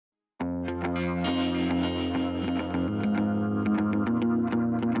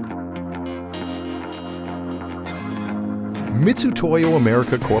Mitutoyo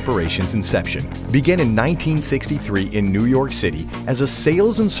America Corporation's inception began in 1963 in New York City as a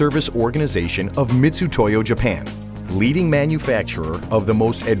sales and service organization of Mitutoyo, Japan, leading manufacturer of the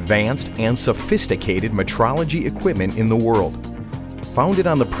most advanced and sophisticated metrology equipment in the world. Founded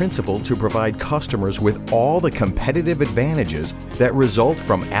on the principle to provide customers with all the competitive advantages that result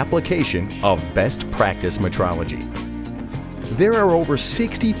from application of best practice metrology. There are over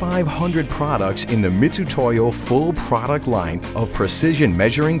 6,500 products in the Mitutoyo full product line of precision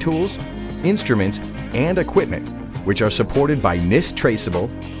measuring tools, instruments, and equipment, which are supported by NIST traceable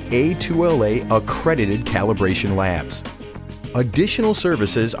A2LA Accredited Calibration Labs. Additional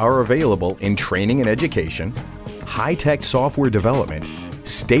services are available in training and education, high-tech software development,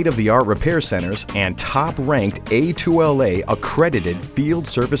 state-of-the-art repair centers, and top-ranked A2LA accredited field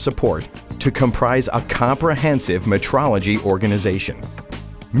service support to comprise a comprehensive metrology organization.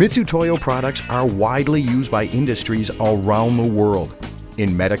 Mitutoyo products are widely used by industries around the world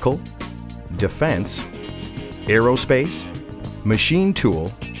in medical, defense, aerospace, machine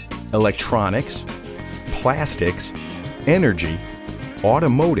tool, electronics, plastics, energy,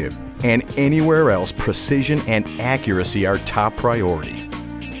 automotive, and anywhere else precision and accuracy are top priority.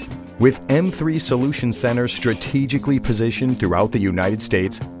 With M3 Solution Centers strategically positioned throughout the United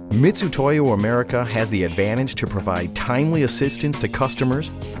States, Mitutoyo America has the advantage to provide timely assistance to customers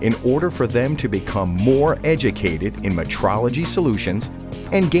in order for them to become more educated in metrology solutions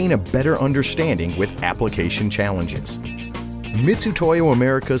and gain a better understanding with application challenges. Mitutoyo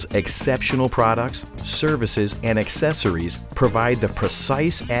America's exceptional products, services, and accessories provide the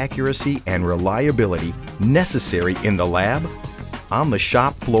precise accuracy and reliability necessary in the lab, on the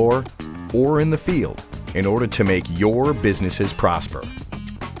shop floor, or in the field in order to make your businesses prosper.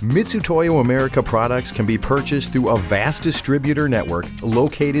 Mitutoyo America products can be purchased through a vast distributor network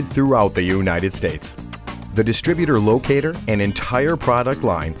located throughout the United States. The distributor locator and entire product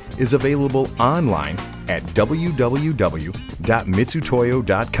line is available online at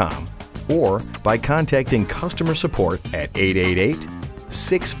www.mitutoyo.com or by contacting customer support at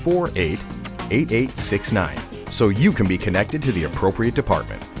 888-648-8869 so you can be connected to the appropriate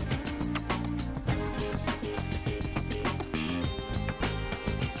department.